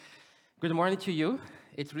Good morning to you.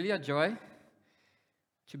 It's really a joy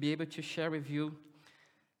to be able to share with you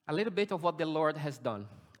a little bit of what the Lord has done.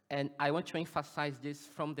 And I want to emphasize this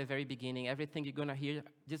from the very beginning. Everything you're going to hear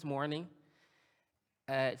this morning,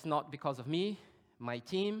 it's not because of me, my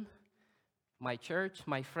team, my church,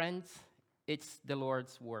 my friends. It's the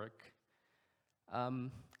Lord's work.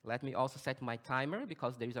 Let me also set my timer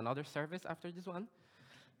because there is another service after this one.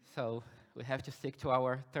 So we have to stick to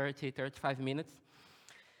our 35 minutes.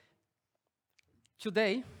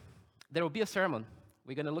 Today, there will be a sermon.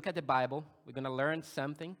 We're going to look at the Bible. We're going to learn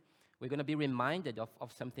something. We're going to be reminded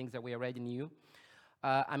of some things that we already knew.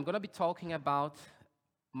 I'm going to be talking about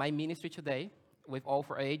my ministry today with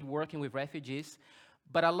All4Aid, working with refugees.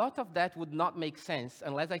 But a lot of that would not make sense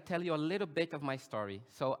unless I tell you a little bit of my story.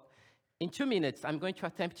 So in 2 minutes, I'm going to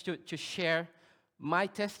attempt to share my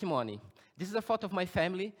testimony. This is a photo of my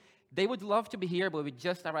family. They would love to be here, but we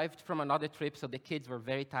just arrived from another trip, so the kids were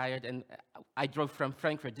very tired, and I drove from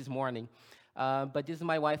Frankfurt this morning. But this is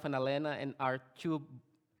my wife, Annalena, and our two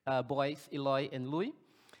boys, Eloy and Louis.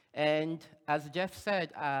 And as Jeff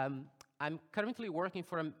said, I'm currently working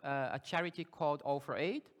for a charity called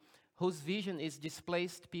All4Aid, whose vision is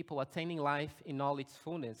displaced people attaining life in all its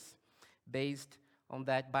fullness, based on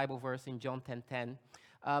that Bible verse in John 10:10.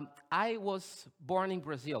 I was born in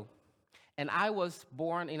Brazil. And I was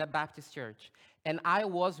born in a Baptist church. And I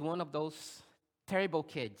was one of those terrible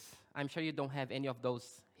kids. I'm sure you don't have any of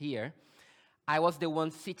those here. I was the one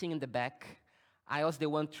sitting in the back. I was the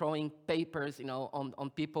one throwing papers, on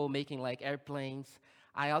people making like airplanes.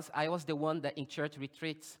 I was the one that in church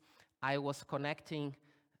retreats, I was connecting.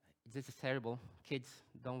 This is terrible. Kids,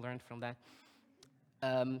 don't learn from that.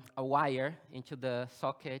 A wire into the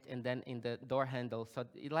socket and then in the door handle. So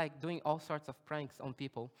like doing all sorts of pranks on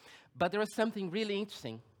people. But there was something really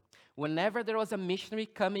interesting. Whenever there was a missionary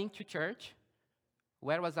coming to church,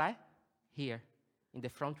 where was I? Here, in the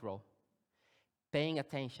front row, paying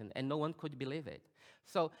attention, and no one could believe it.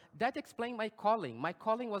 So that explained my calling. My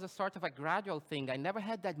calling was a sort of a gradual thing. I never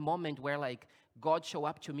had that moment where like God showed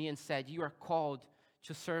up to me and said, "You are called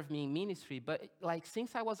to serve me in ministry." But like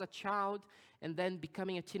since I was a child and then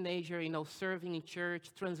becoming a teenager, serving in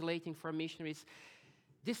church, translating for missionaries,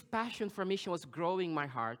 this passion for mission was growing in my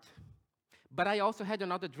heart. But I also had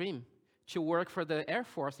another dream, to work for the Air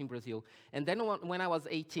Force in Brazil. And then when I was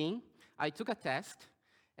 18, I took a test,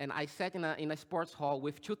 and I sat in a sports hall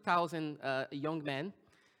with 2,000 young men,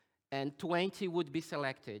 and 20 would be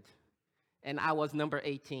selected. And I was number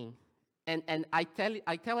 18. And I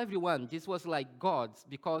tell everyone, this was like God's,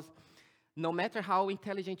 because no matter how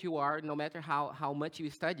intelligent you are, no matter how much you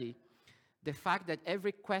study, the fact that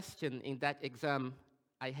every question in that exam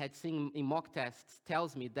I had seen in mock tests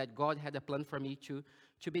tells me that God had a plan for me to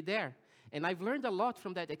be there. And I've learned a lot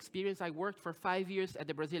from that experience. I worked for 5 years at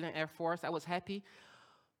the Brazilian Air Force. I was happy,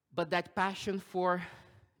 but that passion for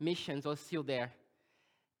missions was still there.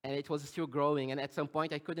 And it was still growing, and at some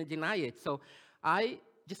point I couldn't deny it. So I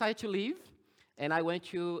decided to leave, and I went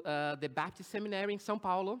to the Baptist Seminary in São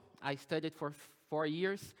Paulo. I studied for 4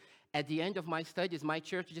 years. At the end of my studies, my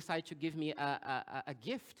church decided to give me a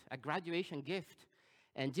gift, a graduation gift.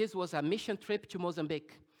 And this was a mission trip to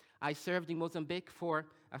Mozambique. I served in Mozambique for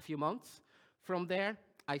a few months. From there,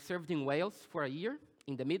 I served in Wales for a year,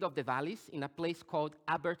 in the middle of the valleys, in a place called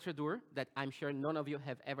Abertadur, that I'm sure none of you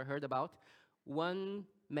have ever heard about. One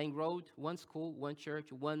main road, one school, one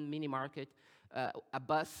church, one mini market, a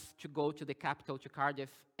bus to go to the capital, to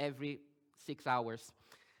Cardiff, every 6 hours.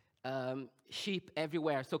 Sheep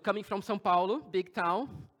everywhere. So coming from São Paulo, big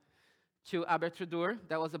town, to Abertadur,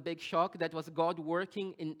 that was a big shock. That was God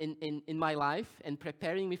working in my life and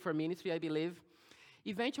preparing me for ministry, I believe.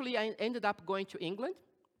 Eventually, I ended up going to England,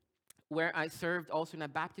 where I served also in a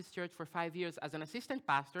Baptist church for 5 years as an assistant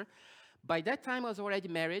pastor. By that time, I was already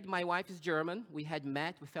married. My wife is German. We had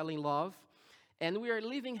met, we fell in love, and we are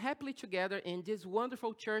living happily together in this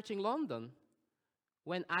wonderful church in London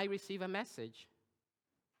when I receive a message,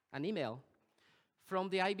 an email, from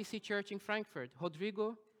the IBC church in Frankfurt.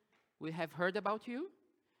 "Rodrigo, we have heard about you.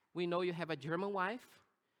 We know you have a German wife.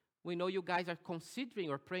 We know you guys are considering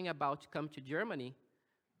or praying about to come to Germany.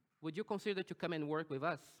 Would you consider to come and work with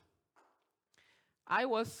us?" I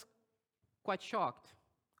was quite shocked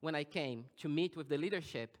when I came to meet with the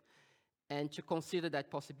leadership and to consider that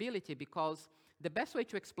possibility, because the best way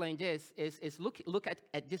to explain this is look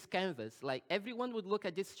at this canvas. Like, everyone would look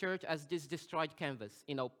at this church as this destroyed canvas,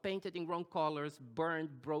 painted in wrong colors,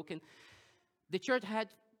 burned, broken. The church had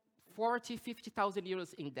 50,000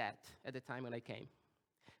 euros in debt at the time when I came.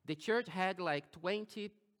 The church had like 20,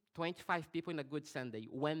 25 people in a good Sunday,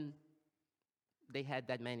 when they had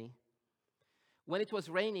that many. When it was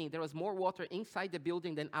raining, there was more water inside the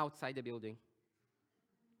building than outside the building.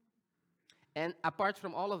 And apart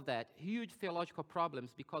from all of that, huge theological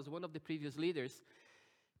problems, because one of the previous leaders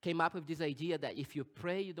came up with this idea that if you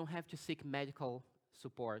pray, you don't have to seek medical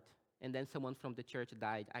support. And then someone from the church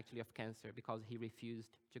died, actually of cancer, because he refused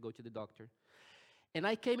to go to the doctor. And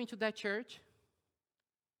I came into that church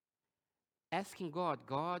asking God,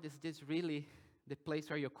 is this really the place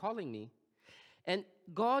where you're calling me? And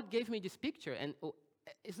God gave me this picture, and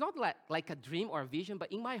it's not like a dream or a vision,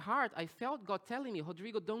 but in my heart, I felt God telling me,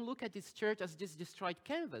 Rodrigo, don't look at this church as this destroyed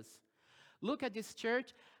canvas. Look at this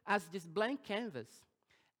church as this blank canvas.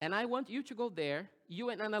 And I want you to go there, you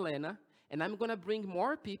and Annalena, and I'm going to bring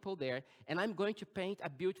more people there, and I'm going to paint a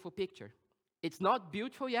beautiful picture. It's not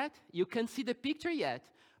beautiful yet. You can't see the picture yet,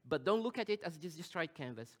 but don't look at it as this destroyed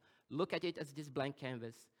canvas. Look at it as this blank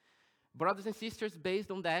canvas. Brothers and sisters, based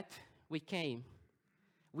on that, we came.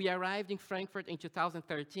 We arrived in Frankfurt in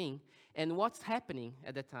 2013, and what's happening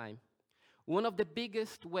at the time? One of the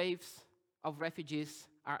biggest waves of refugees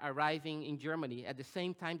are arriving in Germany at the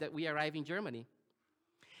same time that we arrive in Germany.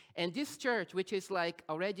 And this church, which is like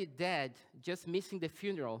already dead, just missing the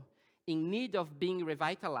funeral, in need of being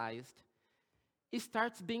revitalized, it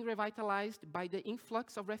starts being revitalized by the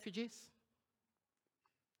influx of refugees.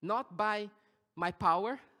 Not by my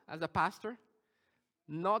power as a pastor,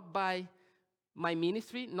 not by my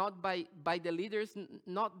ministry, not by the leaders,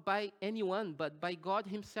 not by anyone, but by God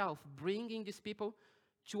himself, bringing these people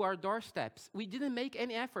to our doorsteps. We didn't make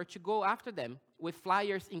any effort to go after them with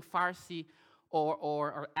flyers in Farsi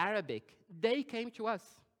or Arabic. They came to us.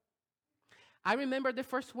 I remember the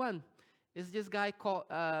first one is this guy called,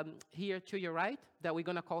 here to your right, that we're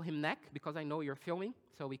going to call him Nek, because I know you're filming,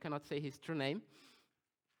 so we cannot say his true name.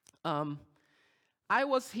 I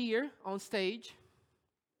was here on stage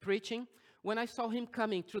preaching when I saw him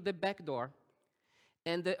coming through the back door,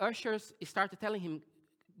 and the ushers started telling him,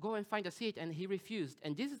 go and find a seat, and he refused.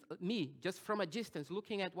 And this is me, just from a distance,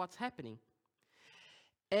 looking at what's happening.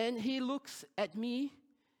 And he looks at me,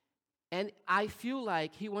 and I feel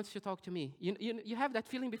like he wants to talk to me. You have that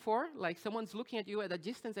feeling before? Like someone's looking at you at a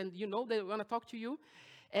distance, and you know they want to talk to you?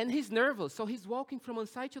 And he's nervous, so he's walking from one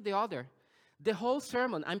side to the other. The whole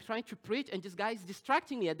sermon, I'm trying to preach, and this guy is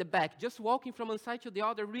distracting me at the back, just walking from one side to the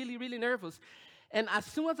other, really, really nervous. And as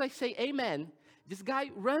soon as I say amen, this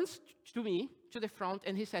guy runs to me, to the front,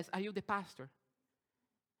 and he says, are you the pastor?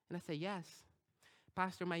 And I say, yes.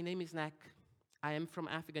 Pastor, my name is Nek. I am from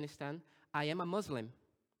Afghanistan. I am a Muslim.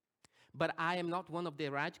 But I am not one of the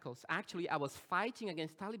radicals. Actually, I was fighting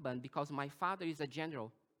against Taliban because my father is a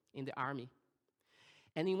general in the army.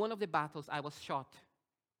 And in one of the battles, I was shot.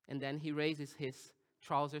 And then he raises his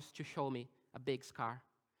trousers to show me a big scar.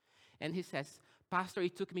 And he says, Pastor,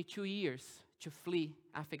 it took me 2 years to flee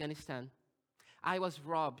Afghanistan. I was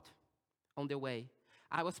robbed on the way.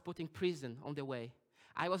 I was put in prison on the way.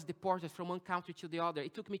 I was deported from one country to the other.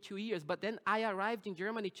 It took me 2 years, but then I arrived in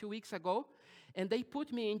Germany 2 weeks ago, and they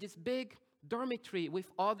put me in this big dormitory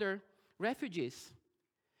with other refugees.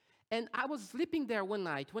 And I was sleeping there one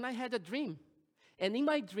night when I had a dream. And in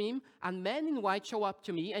my dream, a man in white showed up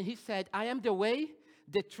to me, and he said, I am the way,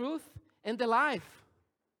 the truth, and the life.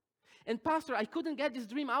 And Pastor, I couldn't get this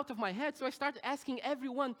dream out of my head, so I started asking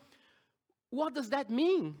everyone, what does that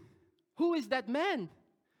mean? Who is that man?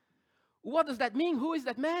 What does that mean? Who is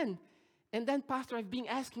that man? And then, Pastor, I've been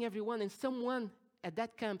asking everyone, and someone at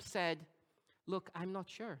that camp said, look, I'm not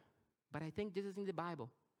sure, but I think this is in the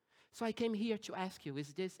Bible. So I came here to ask you,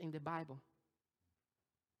 is this in the Bible?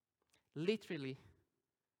 Literally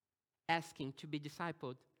asking to be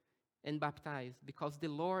discipled and baptized because the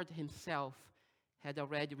Lord himself had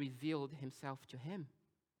already revealed himself to him.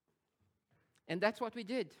 And that's what we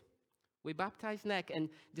did. We baptized Nek, and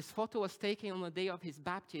this photo was taken on the day of his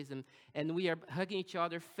baptism, and we are hugging each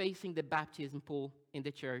other facing the baptism pool in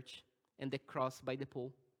the church and the cross by the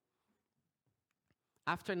pool.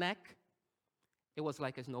 After Nek, it was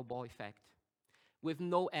like a snowball effect with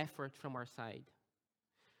no effort from our side.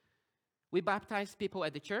 We baptized people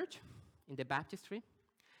at the church, in the baptistry.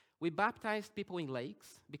 We baptized people in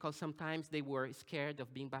lakes because sometimes they were scared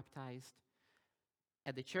of being baptized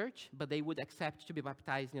at the church, but they would accept to be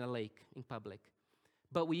baptized in a lake in public.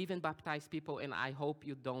 But we even baptized people, and I hope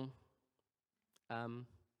you don't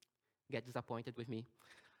get disappointed with me,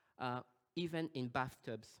 even in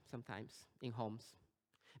bathtubs sometimes, in homes.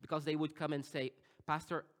 Because they would come and say,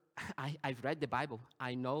 Pastor, I've read the Bible.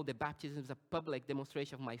 I know the baptism is a public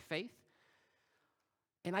demonstration of my faith,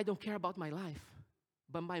 and I don't care about my life.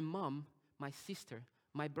 But my mom, my sister,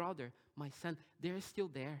 my brother, my son, they're still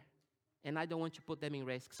there. And I don't want to put them in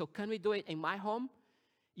risk. So can we do it in my home?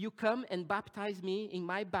 You come and baptize me in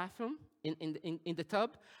my bathroom, in the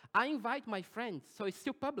tub. I invite my friends, so it's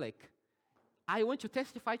still public. I want to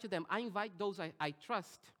testify to them. I invite those I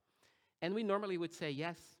trust. And we normally would say,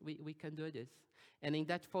 yes, we can do this. And in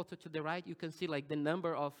that photo to the right, you can see like the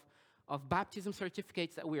number of baptism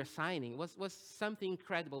certificates that we are signing. Was something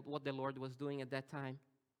incredible what the Lord was doing at that time.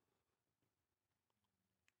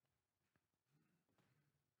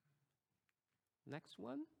 Next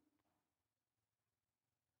one.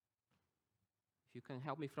 If you can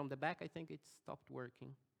help me from the back, I think it stopped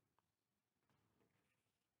working.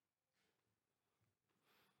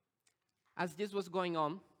 As this was going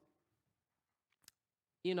on,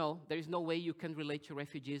 you know, there is no way you can relate to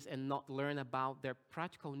refugees and not learn about their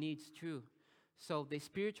practical needs too. So the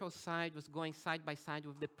spiritual side was going side by side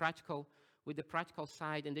with the practical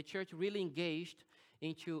side, and the church really engaged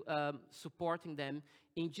into supporting them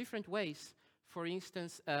in different ways. For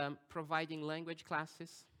instance, providing language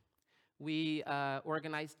classes. We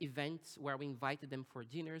organized events where we invited them for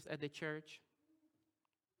dinners at the church.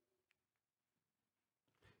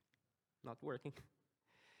 Not working.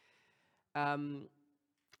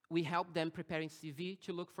 We helped them preparing CV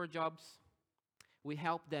to look for jobs. We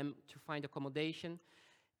helped them to find accommodation.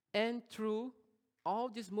 And through all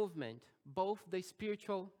this movement, both the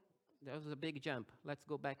spiritual, there was a big jump. Let's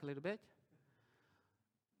go back a little bit.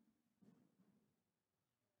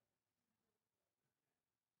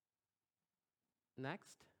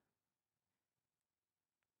 Next.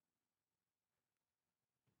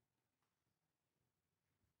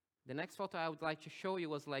 The next photo I would like to show you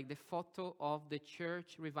was like the photo of the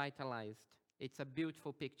church revitalized. It's a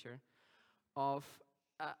beautiful picture of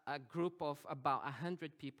a group of about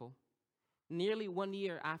 100 people. Nearly 1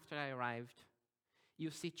 year after I arrived,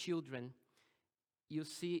 you see children, you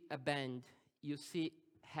see a band, you see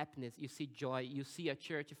happiness, you see joy, you see a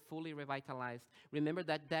church fully revitalized. Remember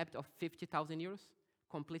that debt of 50,000 euros?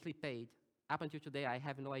 Completely paid. Up until today, I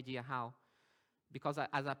have no idea how. Because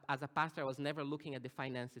as a pastor, I was never looking at the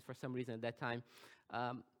finances for some reason at that time.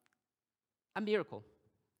 A miracle.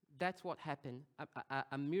 That's what happened.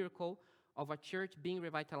 A miracle of a church being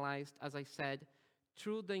revitalized, as I said,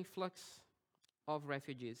 through the influx of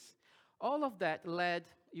refugees. All of that led,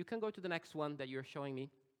 you can go to the next one that you're showing me.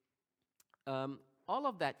 All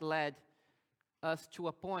of that led us to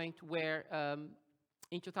a point where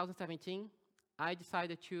in 2017, I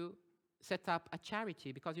decided to set up a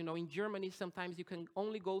charity, because, you know, in Germany, sometimes you can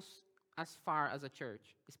only go as far as a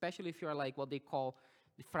church, especially if you're like what they call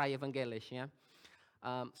the Freie Evangelisch, yeah?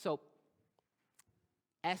 So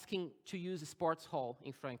asking to use a sports hall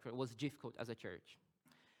in Frankfurt was difficult as a church.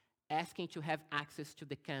 Asking to have access to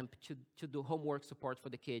the camp to do homework support for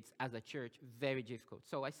the kids as a church, very difficult.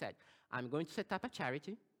 So I said, I'm going to set up a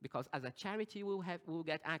charity, because as a charity we'll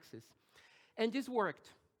get access. And this worked.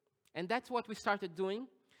 And that's what we started doing.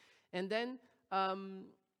 And then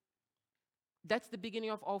that's the beginning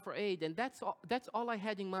of All4Aid, and that's all I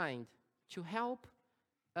had in mind, to help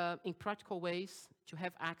in practical ways, to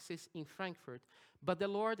have access in Frankfurt. But the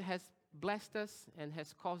Lord has blessed us and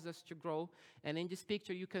has caused us to grow. And in this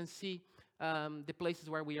picture, you can see the places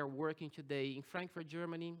where we are working today. In Frankfurt,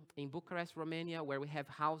 Germany, in Bucharest, Romania, where we have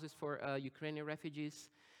houses for Ukrainian refugees.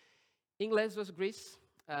 In Lesbos, Greece,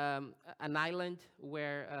 an island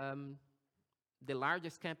where the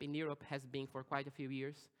largest camp in Europe has been for quite a few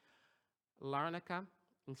years. Larnaca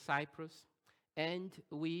in Cyprus. And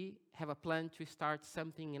we have a plan to start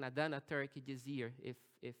something in Adana, Turkey this year,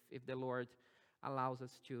 if the Lord allows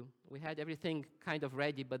us to. We had everything kind of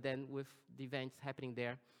ready, but then with the events happening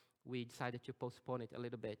there, we decided to postpone it a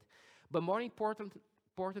little bit. But more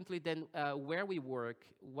importantly than where we work,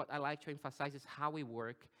 what I like to emphasize is how we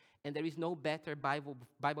work. And there is no better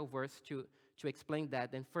Bible verse to explain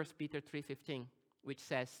that than 1 Peter 3:15, which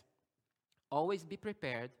says, always be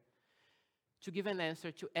prepared to give an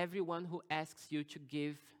answer to everyone who asks you to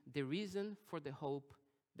give the reason for the hope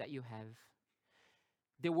that you have.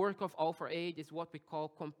 The work of All4Aid is what we call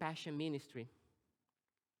compassion ministry.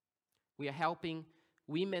 We are helping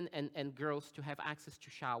women and girls to have access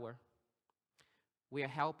to shower. We are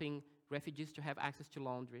helping refugees to have access to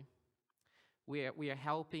laundry. We are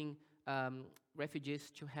helping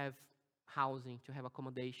refugees to have housing, to have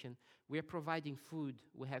accommodation. We are providing food.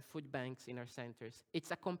 We have food banks in our centers.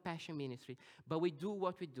 It's a compassion ministry. But we do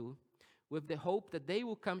what we do with the hope that they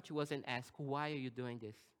will come to us and ask, why are you doing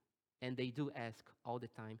this? And they do ask all the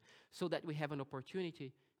time, so that we have an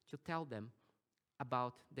opportunity to tell them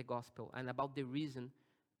about the gospel and about the reason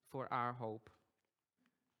for our hope.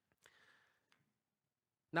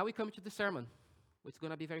 Now we come to the sermon, which is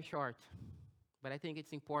going to be very short, but I think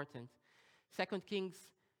it's important. 2 Kings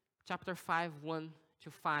chapter 5, 1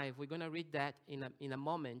 to 5. We're going to read that in a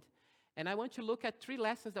moment. And I want to look at 3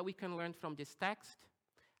 lessons that we can learn from this text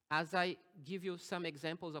as I give you some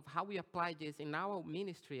examples of how we apply this in our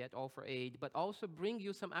ministry at All4Aid, but also bring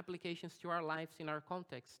you some applications to our lives in our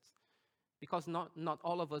contexts. Because not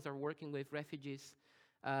all of us are working with refugees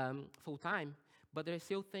full-time, but there are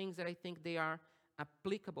still things that I think they are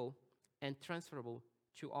applicable and transferable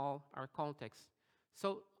to all our contexts.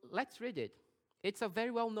 So let's read it. It's a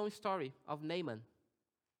very well-known story of Naaman.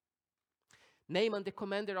 Naaman, the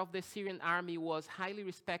commander of the Syrian army, was highly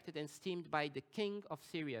respected and esteemed by the king of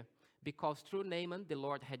Syria, because through Naaman, the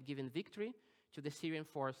Lord had given victory to the Syrian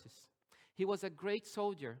forces. He was a great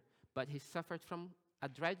soldier, but he suffered from a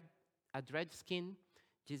dread skin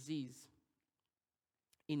disease.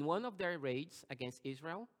 In one of their raids against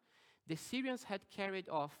Israel, the Syrians had carried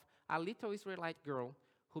off a little Israelite girl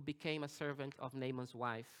who became a servant of Naaman's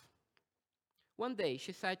wife. One day,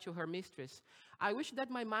 she said to her mistress, "I wish that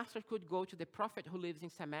my master could go to the prophet who lives in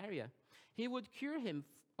Samaria. He would cure him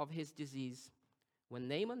of his disease." When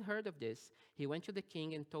Naaman heard of this, he went to the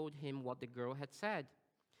king and told him what the girl had said.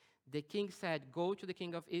 The king said, "Go to the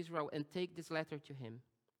king of Israel and take this letter to him."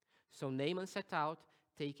 So Naaman set out,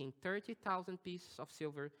 taking 30,000 pieces of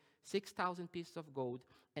silver, 6,000 pieces of gold,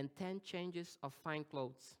 and 10 changes of fine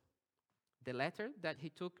clothes. The letter that he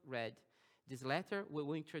took read, "This letter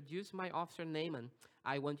will introduce my officer Naaman.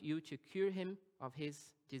 I want you to cure him of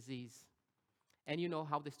his disease." And you know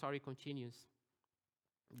how the story continues.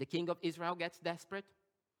 The king of Israel gets desperate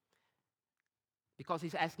because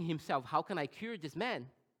he's asking himself, how can I cure this man?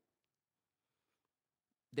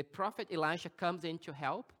 The prophet Elisha comes in to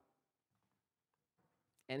help,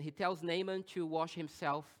 and he tells Naaman to wash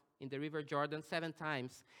himself in the river Jordan 7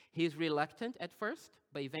 times. He's reluctant at first,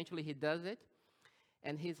 but eventually he does it,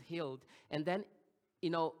 and he's healed. And then,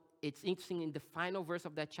 it's interesting in the final verse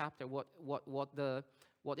of that chapter,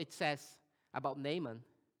 what it says about Naaman.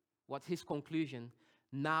 What's his conclusion?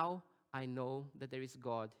 "Now I know that there is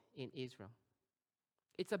God in Israel."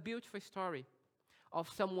 It's a beautiful story of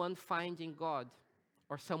someone finding God,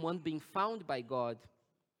 or someone being found by God.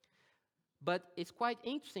 But it's quite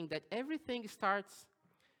interesting that everything starts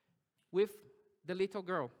with the little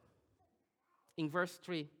girl. In verse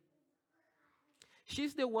 3,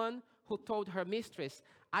 she's the one who told her mistress,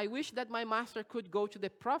 "I wish that my master could go to the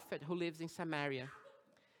prophet who lives in Samaria."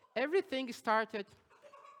 Everything started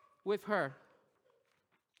with her.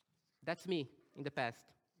 That's me in the past.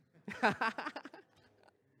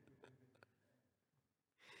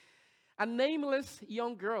 A nameless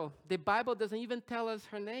young girl. The Bible doesn't even tell us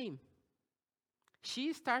her name.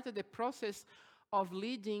 She started the process of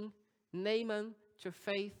leading Naaman to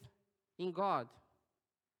faith in God.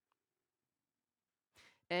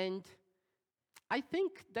 And I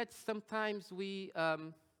think that sometimes we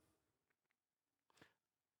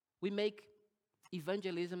make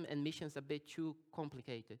evangelism and missions a bit too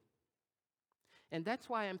complicated. And that's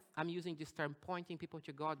why I'm using this term, pointing people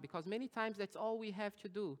to God, because many times that's all we have to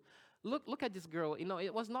do. Look at this girl.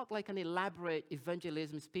 It was not like an elaborate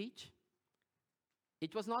evangelism speech.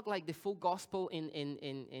 It was not like the full gospel in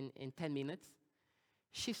 10 minutes.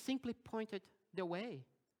 She simply pointed the way.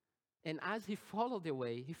 And as he followed the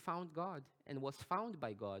way, he found God and was found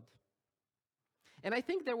by God. And I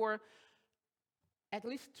think there were at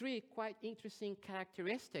least 3 quite interesting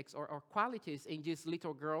characteristics or qualities in this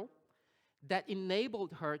little girl that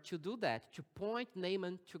enabled her to do that, to point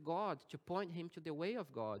Naaman to God, to point him to the way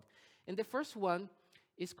of God. And the first one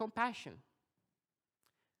is compassion.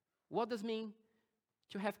 What does it mean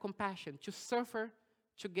to have compassion? To suffer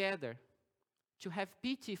together, to have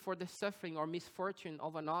pity for the suffering or misfortune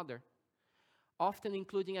of another, often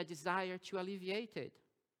including a desire to alleviate it.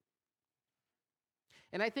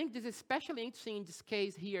 And I think this is especially interesting in this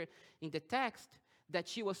case here in the text, that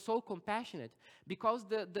she was so compassionate, because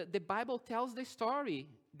the Bible tells the story.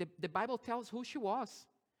 The Bible tells who she was.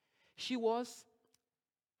 She was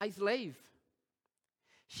a slave.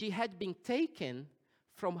 She had been taken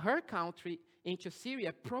from her country into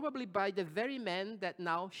Syria, probably by the very man that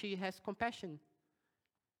now she has compassion.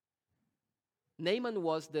 Naaman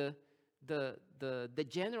was the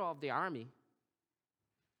general of the army.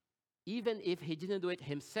 Even if he didn't do it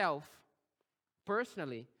himself,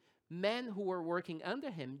 personally, men who were working under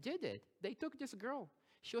him did it. They took this girl.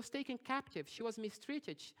 She was taken captive. She was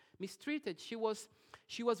mistreated. She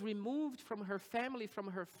was removed from her family, from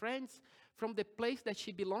her friends, from the place that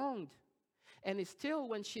she belonged. And still,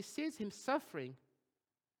 when she sees him suffering,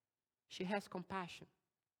 she has compassion.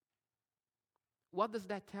 What does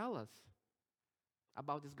that tell us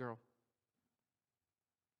about this girl?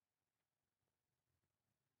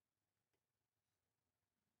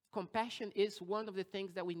 Compassion is one of the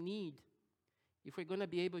things that we need if we're going to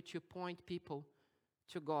be able to point people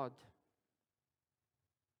to God.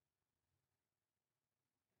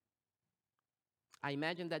 I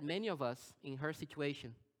imagine that many of us in her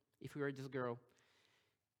situation, if we were this girl,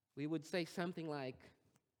 we would say something like,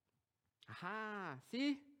 aha,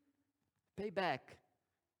 see? Payback.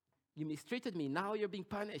 You mistreated me, now you're being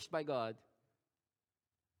punished by God.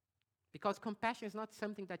 Because compassion is not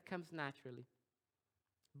something that comes naturally.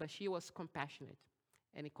 But she was compassionate.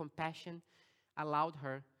 And compassion allowed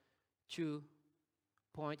her to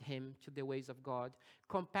point him to the ways of God.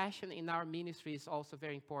 Compassion in our ministry is also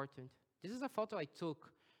very important. This is a photo I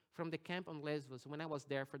took from the camp on Lesbos when I was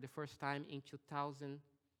there for the first time in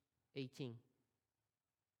 2018.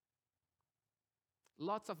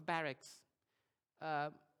 Lots of barracks.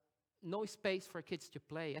 No space for kids to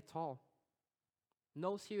play at all.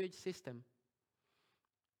 No sewage system.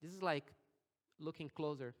 This is like looking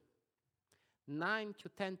closer. 9 to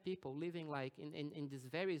 10 people living like in this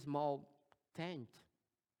very small tent.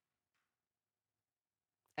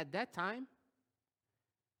 At that time,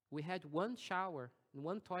 we had one shower and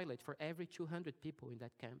one toilet for every 200 people in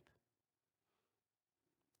that camp.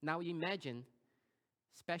 Now imagine,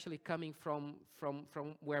 especially coming from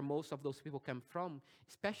where most of those people come from,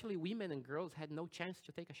 especially women and girls had no chance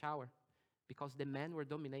to take a shower because the men were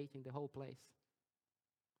dominating the whole place.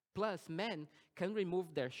 Plus, men can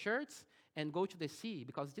remove their shirts and go to the sea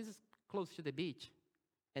because this is close to the beach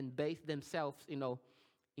and bathe themselves,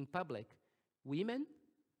 in public. Women,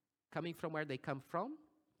 coming from where they come from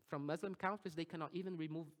Muslim countries, they cannot even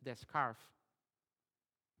remove their scarf.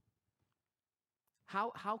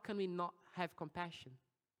 How can we not have compassion?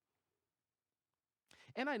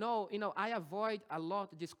 And I know, I avoid a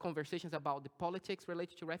lot these conversations about the politics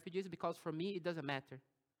related to refugees because for me, it doesn't matter.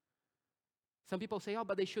 Some people say,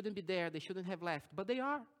 but they shouldn't be there, they shouldn't have left. But they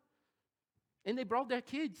are. And they brought their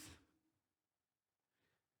kids.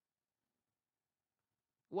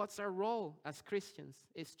 What's our role as Christians?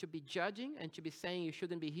 Is to be judging and to be saying you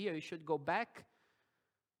shouldn't be here, you should go back?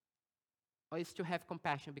 Or is to have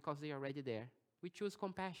compassion because they are already there? We choose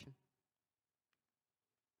compassion.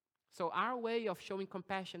 So our way of showing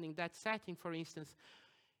compassion in that setting, for instance,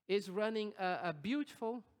 is running a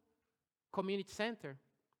beautiful community center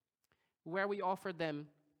where we offer them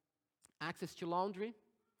access to laundry,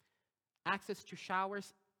 access to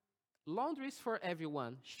showers. Laundry is for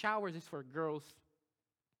everyone. Showers is for girls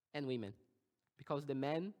and women. Because the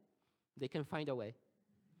men, they can find a way.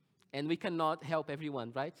 And we cannot help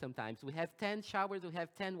everyone, right? Sometimes. We have 10 showers, we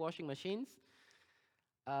have 10 washing machines.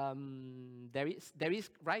 There is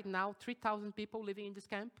right now 3,000 people living in this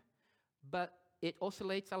camp, but it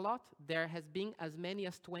oscillates a lot. There has been as many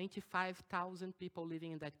as 25,000 people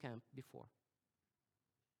living in that camp before.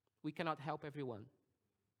 We cannot help everyone.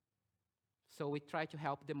 So we try to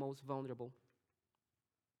help the most vulnerable.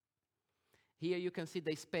 Here you can see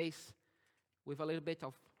the space with a little bit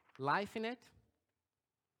of life in it.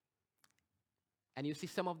 And you see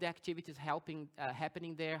some of the activities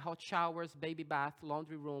happening there: hot showers, baby bath,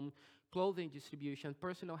 laundry room, clothing distribution,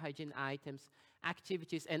 personal hygiene items,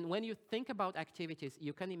 activities. And when you think about activities,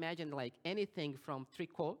 you can imagine like anything from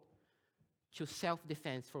tricot to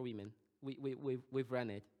self-defense for women. We've run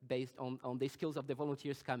it based on the skills of the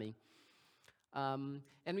volunteers coming. And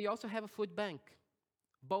we also have a food bank,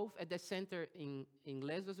 both at the center in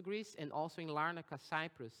Lesbos, Greece, and also in Larnaca,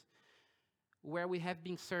 Cyprus, where we have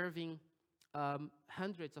been serving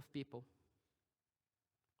hundreds of people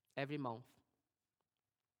every month.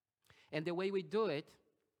 And the way we do it,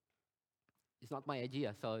 it's not my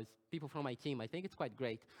idea, so it's people from my team. I think it's quite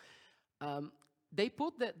great. They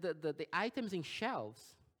put the items in shelves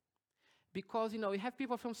because, we have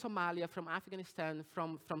people from Somalia, from Afghanistan,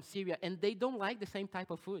 from Syria, and they don't like the same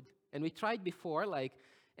type of food. And we tried before,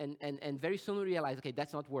 and very soon we realized, okay,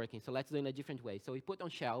 that's not working, so let's do it in a different way. So we put on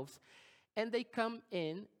shelves. And they come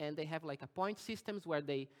in, and they have like a point systems where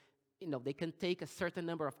they can take a certain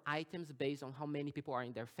number of items based on how many people are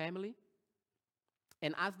in their family.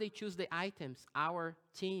 And as they choose the items, our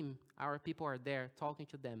team, our people are there talking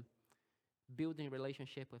to them, building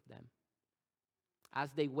relationship with them. As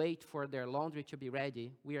they wait for their laundry to be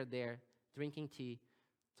ready, we are there drinking tea,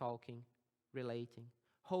 talking, relating,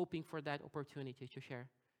 hoping for that opportunity to share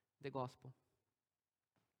the gospel.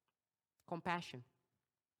 Compassion.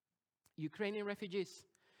 Ukrainian refugees.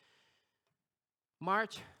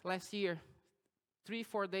 March last year,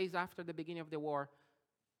 3-4 days after the beginning of the war,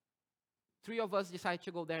 3 of us decided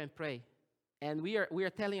to go there and pray. And we are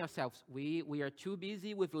telling ourselves, we are too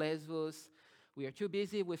busy with Lesbos, We are too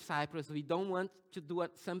busy with Cyprus. We don't want to do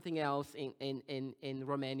something else in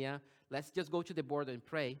Romania. Let's just go to the border and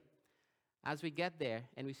pray. As we get there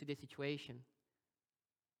and we see the situation,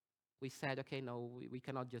 we said, okay, no, we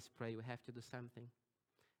cannot just pray. We have to do something.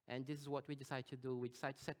 And this is what we decided to do. We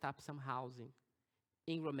decided to set up some housing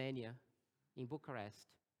in Romania, in Bucharest.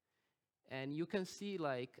 And you can see,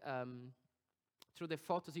 like, through the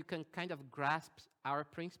photos, you can kind of grasp our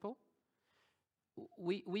principle.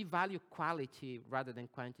 We value quality rather than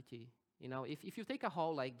quantity. You know, if you take a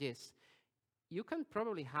hall like this, you can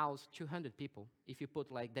probably house 200 people if you put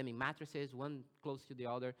like them in mattresses, one close to the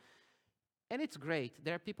other. And it's great.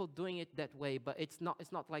 There are people doing it that way, but it's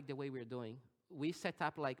not like the way we're doing. We set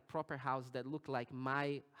up like proper houses that look like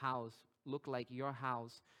my house, look like your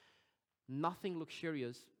house. Nothing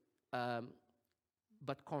luxurious,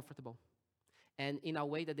 but comfortable. And in a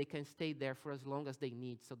way that they can stay there for as long as they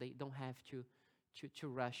need, so they don't have to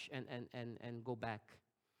rush and go back.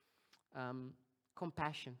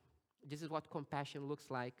 Compassion. This is what compassion looks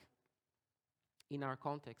like in our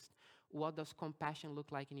context. What does compassion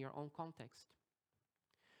look like in your own context?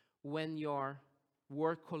 When your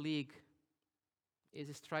work colleague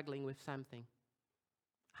is struggling with something,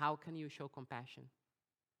 how can you show compassion?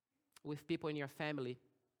 With people in your family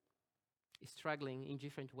struggling in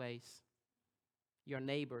different ways, your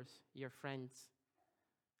neighbors, your friends,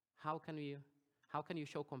 how can you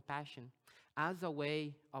show compassion as a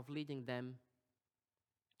way of leading them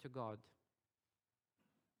to God?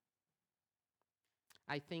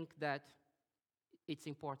 I think that it's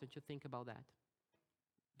important to think about that,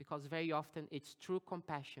 because very often it's true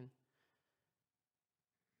compassion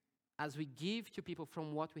as we give to people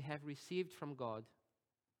from what we have received from God.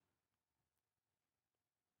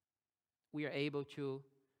 We are able to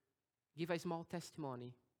give a small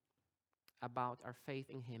testimony about our faith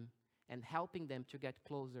in Him and helping them to get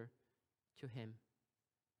closer to Him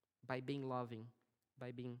by being loving,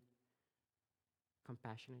 by being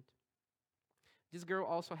compassionate. This girl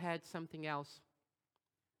also had something else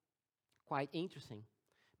quite interesting.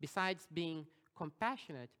 Besides being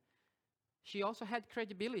compassionate, she also had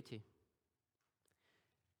credibility.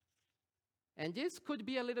 And this could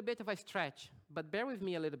be a little bit of a stretch, but bear with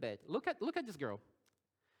me a little bit. Look at this girl.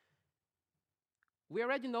 We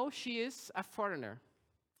already know she is a foreigner.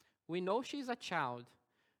 We know she's a child.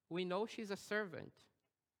 We know she's a servant.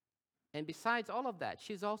 And besides all of that,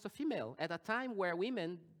 she's also female at a time where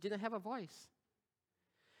women didn't have a voice.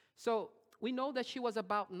 So we know that she was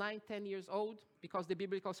about 9, 10 years old, because the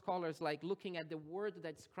biblical scholars, like looking at the word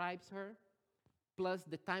that describes her, plus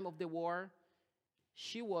the time of the war,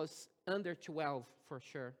 she was under 12 for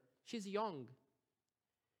sure. She's young.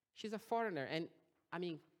 She's a foreigner. And I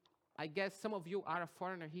mean, I guess some of you are a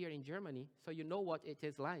foreigner here in Germany, so you know what it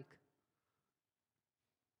is like.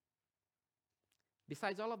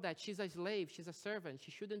 Besides all of that, she's a slave, she's a servant.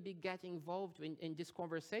 She shouldn't be getting involved in these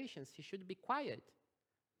conversations. She should be quiet,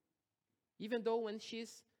 even though when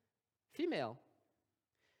she's female.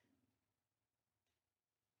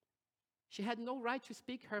 She had no right to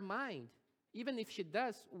speak her mind. Even if she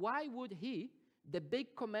does, why would he, the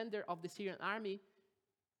big commander of the Syrian army,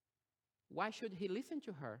 why should he listen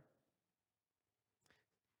to her?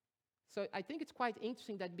 So I think it's quite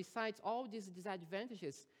interesting that besides all these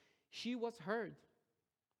disadvantages, she was heard.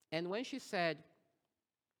 And when she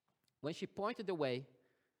pointed the way,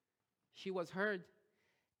 she was heard,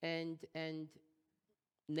 and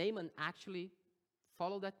Naaman actually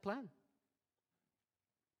followed that plan.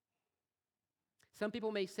 Some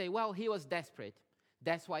people may say, well, he was desperate.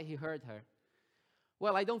 That's why he heard her.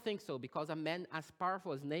 Well, I don't think so, because a man as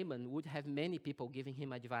powerful as Naaman would have many people giving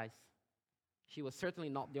him advice. She was certainly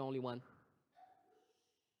not the only one.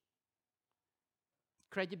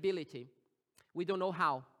 Credibility. We don't know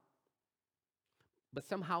how, but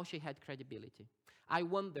somehow she had credibility. I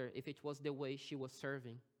wonder if it was the way she was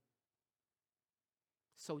serving,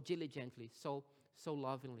 so diligently, so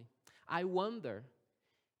lovingly. I wonder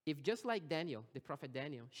if, just like Daniel, the prophet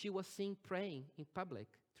Daniel, she was seen praying in public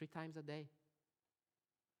 3 times a day.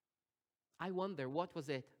 I wonder, what was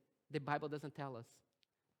it? The Bible doesn't tell us,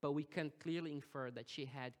 but we can clearly infer that she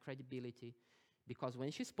had credibility, because when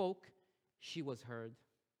she spoke, she was heard.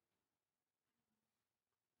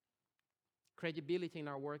 Credibility in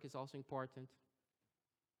our work is also important.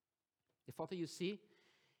 The photo you see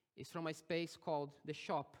is from a space called the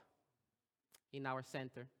shop in our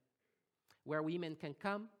center, where women can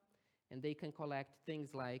come and they can collect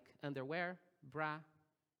things like underwear, bra,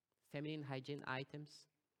 feminine hygiene items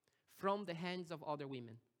from the hands of other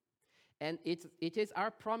women. And it is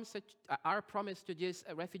our promise to these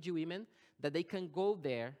refugee women that they can go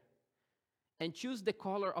there and choose the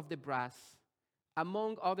color of the bras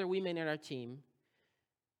among other women in our team,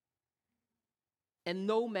 and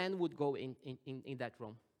no man would go in that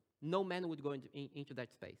room. No man would go into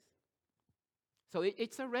that space. So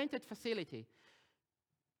it's a rented facility.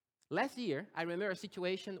 Last year, I remember a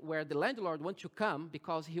situation where the landlord wanted to come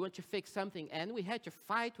because he wanted to fix something, and we had to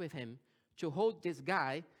fight with him to hold this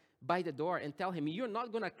guy by the door and tell him, you're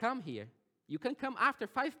not going to come here. You can come after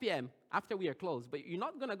 5 p.m., after we are closed, but you're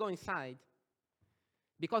not going to go inside.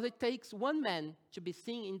 Because it takes one man to be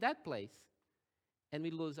seen in that place, and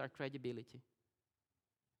we lose our credibility.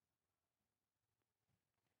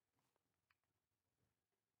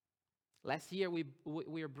 Last year, we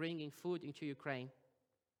were bringing food into Ukraine.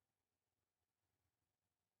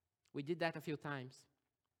 We did that a few times.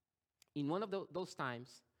 In one of those times,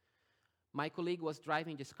 my colleague was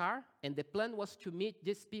driving this car, and the plan was to meet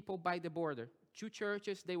these people by the border. 2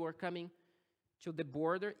 churches, they were coming to the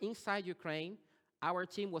border inside Ukraine. Our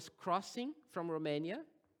team was crossing from Romania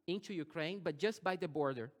into Ukraine, but just by the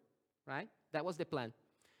border, right? That was the plan.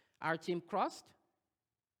 Our team crossed.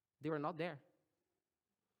 They were not there.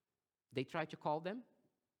 They tried to call them.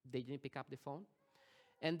 They didn't pick up the phone.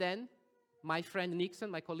 And then my friend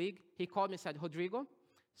Nixon, my colleague, he called me and said, Rodrigo,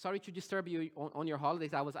 sorry to disturb you on your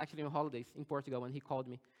holidays. I was actually on holidays in Portugal when he called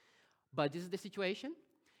me. But this is the situation.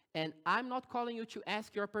 And I'm not calling you to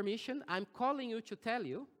ask your permission. I'm calling you to tell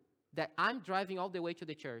you that I'm driving all the way to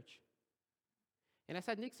the church. And I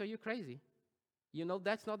said, Nix, are you crazy? You know,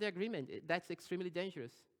 that's not the agreement. That's extremely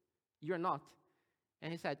dangerous. You're not.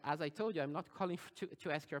 And he said, as I told you, I'm not calling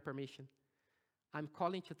to ask your permission. I'm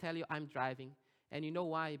calling to tell you I'm driving. And you know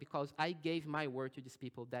why? Because I gave my word to these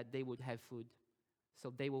people that they would have food.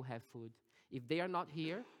 So they will have food. If they are not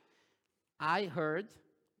here, I heard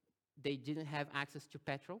they didn't have access to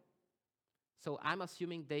petrol. So I'm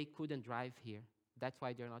assuming they couldn't drive here. That's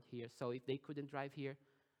why they're not here. So if they couldn't drive here,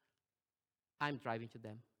 I'm driving to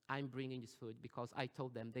them. I'm bringing this food because I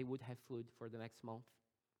told them they would have food for the next month.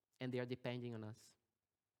 And they are depending on us.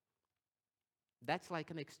 That's like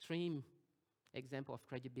an extreme example of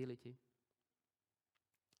credibility.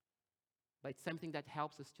 But it's something that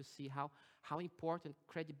helps us to see how important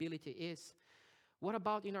credibility is. What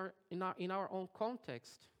about in our own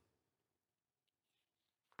context?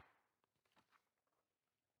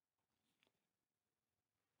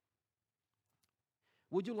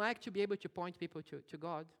 Would you like to be able to point people to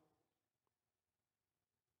God?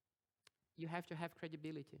 You have to have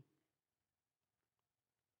credibility.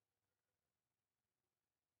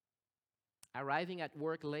 Arriving at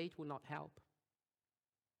work late will not help.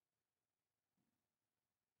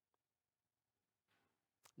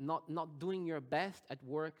 Not doing your best at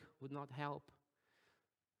work would not help.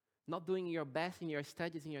 Not doing your best in your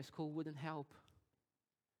studies in your school wouldn't help.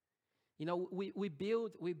 You know, we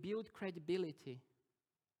build credibility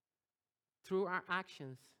through our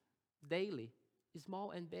actions daily,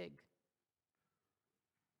 small and big.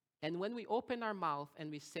 And when we open our mouth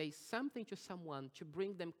and we say something to someone to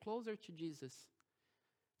bring them closer to Jesus,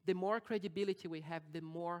 the more credibility we have, the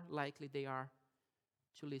more likely they are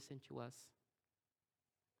to listen to us.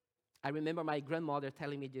 I remember my grandmother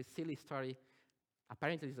telling me this silly story.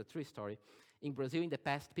 Apparently, it's a true story. In Brazil, in the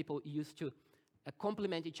past, people used to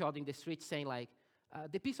compliment each other in the street, saying like,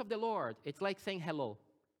 the peace of the Lord. It's like saying hello.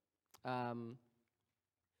 I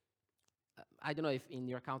don't know if in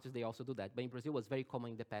your countries they also do that, but in Brazil it was very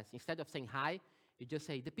common in the past. Instead of saying hi, you just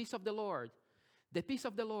say, the peace of the Lord. The peace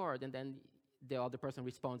of the Lord. And then the other person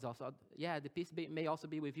responds also, yeah, the peace may also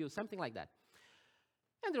be with you, something like that.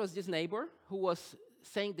 And there was this neighbor who was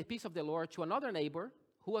saying the peace of the Lord to another neighbor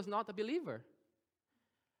who was not a believer.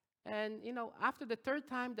 And, you know, after the third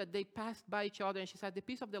time that they passed by each other and she said, the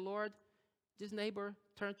peace of the Lord, this neighbor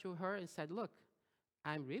turned to her and said, look,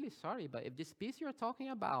 I'm really sorry, but if this peace you're talking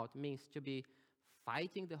about means to be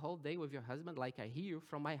fighting the whole day with your husband like I hear you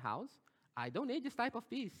from my house, I don't need this type of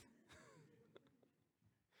peace.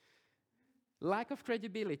 Lack of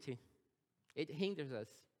credibility. It hinders us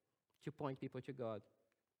to point people to God.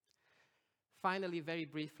 Finally, very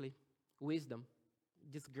briefly, wisdom.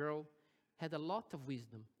 This girl had a lot of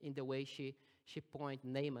wisdom in the way she pointed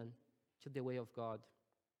Naaman to the way of God.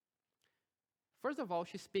 First of all,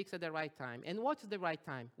 she speaks at the right time. And what's the right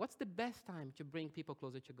time? What's the best time to bring people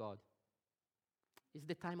closer to God? It's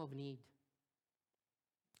the time of need.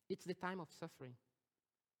 It's the time of suffering.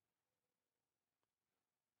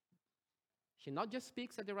 She not just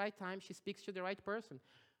speaks at the right time, she speaks to the right person.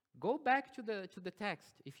 Go back to the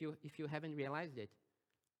text if you haven't realized it.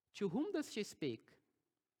 To whom does she speak,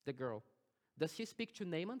 the girl? Does she speak to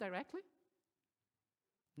Naaman directly?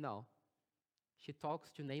 No. She talks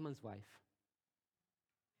to Naaman's wife.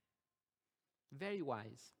 Very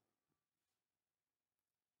wise.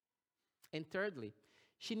 And thirdly,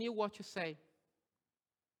 she knew what to say.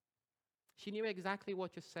 She knew exactly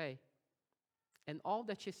what to say. And all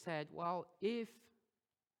that she said, well, if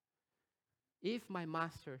my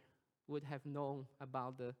master would have known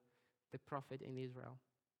about the prophet in Israel.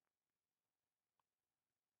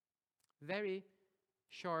 Very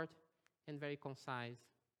short and very concise.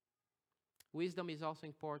 Wisdom is also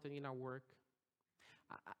important in our work.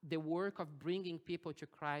 The work of bringing people to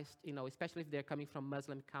Christ, especially if they're coming from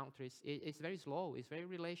Muslim countries, it's very slow, it's very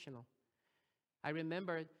relational. I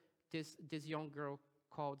remember this young girl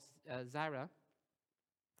called Zara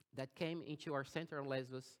that came into our center on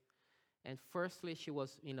Lesbos. And firstly, she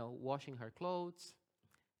was, washing her clothes.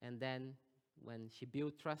 And then when she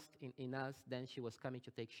built trust in us, then she was coming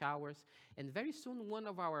to take showers. And very soon, one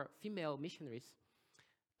of our female missionaries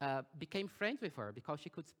became friends with her because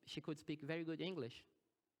she could speak very good English.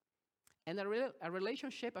 And a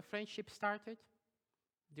relationship, a friendship started.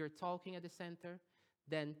 They're talking at the center.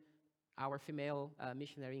 Then our female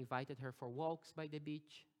missionary invited her for walks by the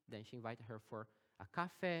beach. Then she invited her for a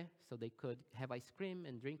cafe so they could have ice cream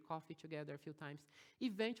and drink coffee together a few times.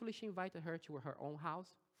 Eventually, she invited her to her own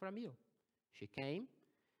house for a meal. She came.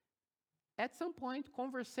 At some point,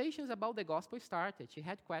 conversations about the gospel started. She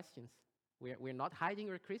had questions. We're not hiding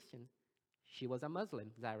we're Christian. She was a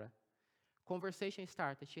Muslim, Zara. Conversation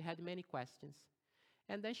started. She had many questions.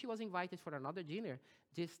 And then she was invited for another dinner.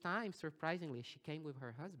 This time, surprisingly, she came with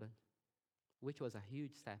her husband, which was a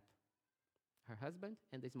huge step. Her husband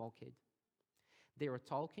and the small kid. They were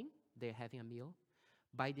talking. They're having a meal.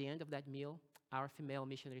 By the end of that meal, our female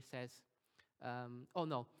missionary says,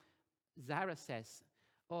 Zara says,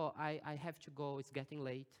 I have to go. It's getting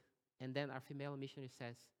late. And then our female missionary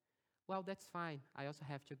says, well, that's fine. I also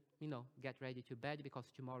have to, get ready to bed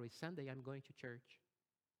because tomorrow is Sunday. I'm going to church.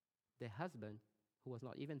 The husband, who was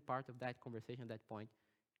not even part of that conversation at that point,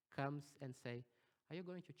 comes and say, are you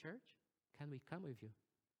going to church? Can we come with you?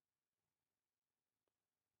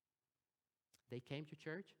 They came to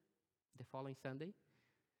church the following Sunday.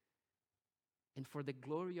 And for the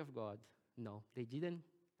glory of God, no, they didn't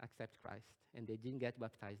accept Christ. And they didn't get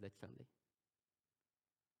baptized that Sunday.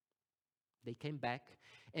 They came back.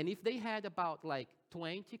 And if they had about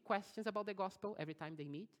 20 questions about the gospel every time they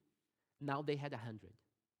meet, now they had 100.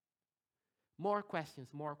 More questions,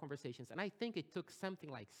 more conversations. And I think it took something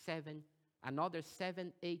like another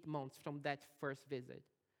 7, 8 months from that first visit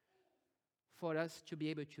for us to be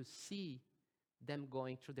able to see them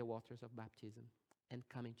going through the waters of baptism and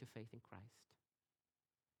coming to faith in Christ.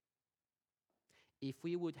 If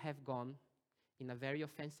we would have gone in a very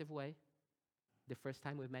offensive way the first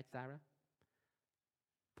time we met Zara,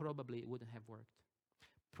 probably it wouldn't have worked.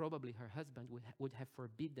 Probably her husband would have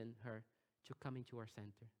forbidden her to come into our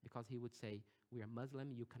center because he would say, we are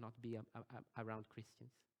Muslim, you cannot be around Christians.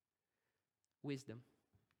 Wisdom.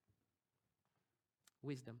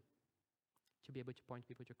 Wisdom to be able to point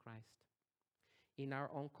people to Christ. In our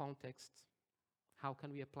own contexts, how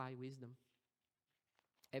can we apply wisdom?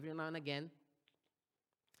 Every now and again,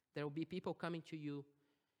 there will be people coming to you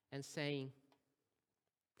and saying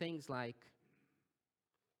things like,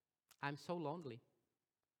 I'm so lonely.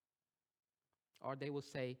 Or they will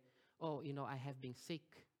say, I have been sick.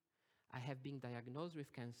 I have been diagnosed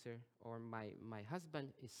with cancer. Or my husband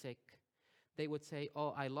is sick. They would say,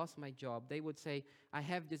 I lost my job. They would say, I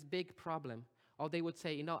have this big problem. Or they would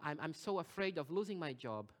say, I'm so afraid of losing my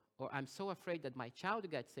job. Or I'm so afraid that my child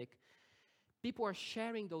gets sick. People are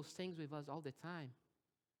sharing those things with us all the time.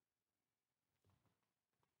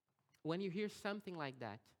 When you hear something like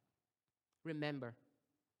that, remember,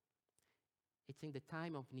 it's in the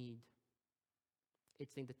time of need.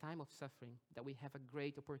 It's in the time of suffering that we have a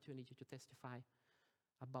great opportunity to testify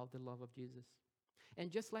about the love of Jesus. And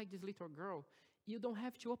just like this little girl, you don't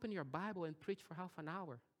have to open your Bible and preach for half an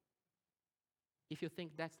hour if you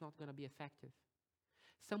think that's not going to be effective.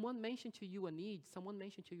 Someone mentioned to you a need, someone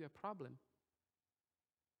mentioned to you a problem.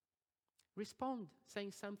 Respond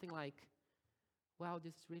saying something like, wow,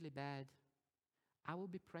 this is really bad. I will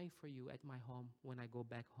be praying for you at my home when I go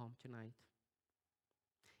back home tonight.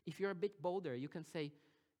 If you're a bit bolder, you can say,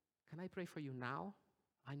 can I pray for you now?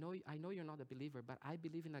 I know you're not a believer, but I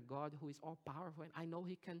believe in a God who is all powerful, and I know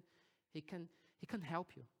He can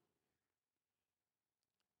help you.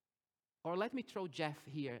 Or let me throw Jeff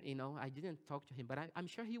here, I didn't talk to him, but I'm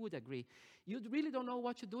sure he would agree. You really don't know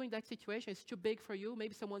what to do in that situation. It's too big for you.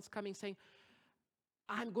 Maybe someone's coming saying,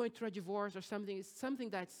 I'm going through a divorce or something. It's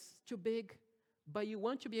something that's too big, but you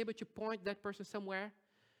want to be able to point that person somewhere.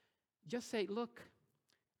 Just say, look,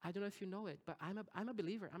 I don't know if you know it, but I'm a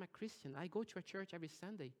believer. I'm a Christian. I go to a church every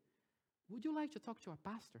Sunday. Would you like to talk to a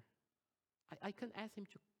pastor? I can ask him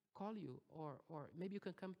call you, or maybe you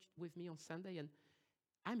can come with me on Sunday, and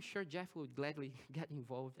I'm sure Jeff would gladly get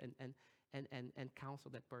involved and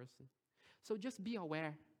counsel that person. So just be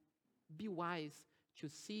aware, be wise to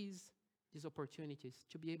seize these opportunities,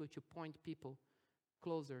 to be able to point people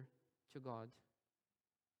closer to God,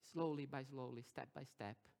 slowly by slowly, step by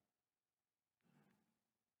step.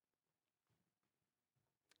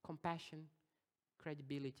 Compassion,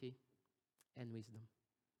 credibility, and wisdom.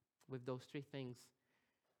 With those three things,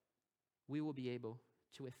 we will be able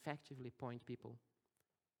to effectively point people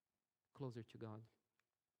closer to God.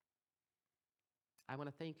 I want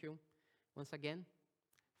to thank you once again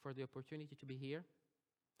for the opportunity to be here.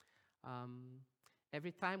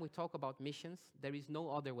 Every time we talk about missions, there is no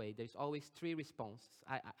other way. There's always three responses.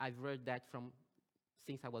 I've heard that from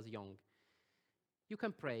since I was young. You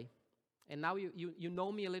can pray, and now you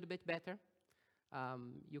know me a little bit better.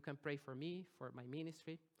 You can pray for me, for my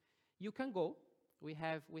ministry. You can go. We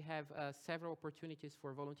have several opportunities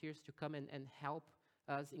for volunteers to come and help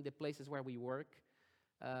us in the places where we work.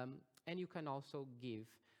 And you can also give.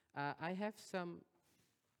 I have some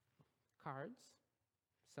cards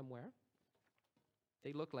somewhere.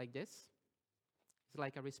 They look like this. It's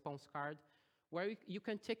like a response card where you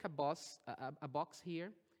can take a box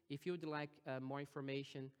here if you'd like more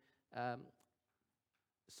information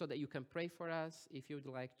so that you can pray for us, if you'd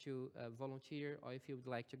like to volunteer, or if you'd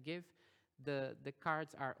like to give. The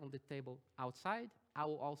cards are on the table outside. I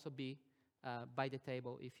will also be by the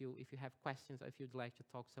table if you have questions or if you'd like to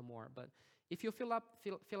talk some more. But if you fill out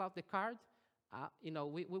the card,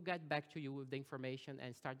 we'll get back to you with the information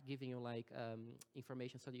and start giving you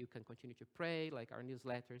information so that you can continue to pray, like our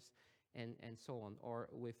newsletters and so on. Or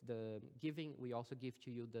with the giving, we also give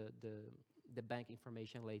to you the bank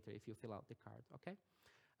information later if you fill out the card. Okay?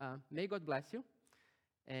 May God bless you,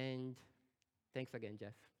 and thanks again,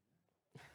 Jeff.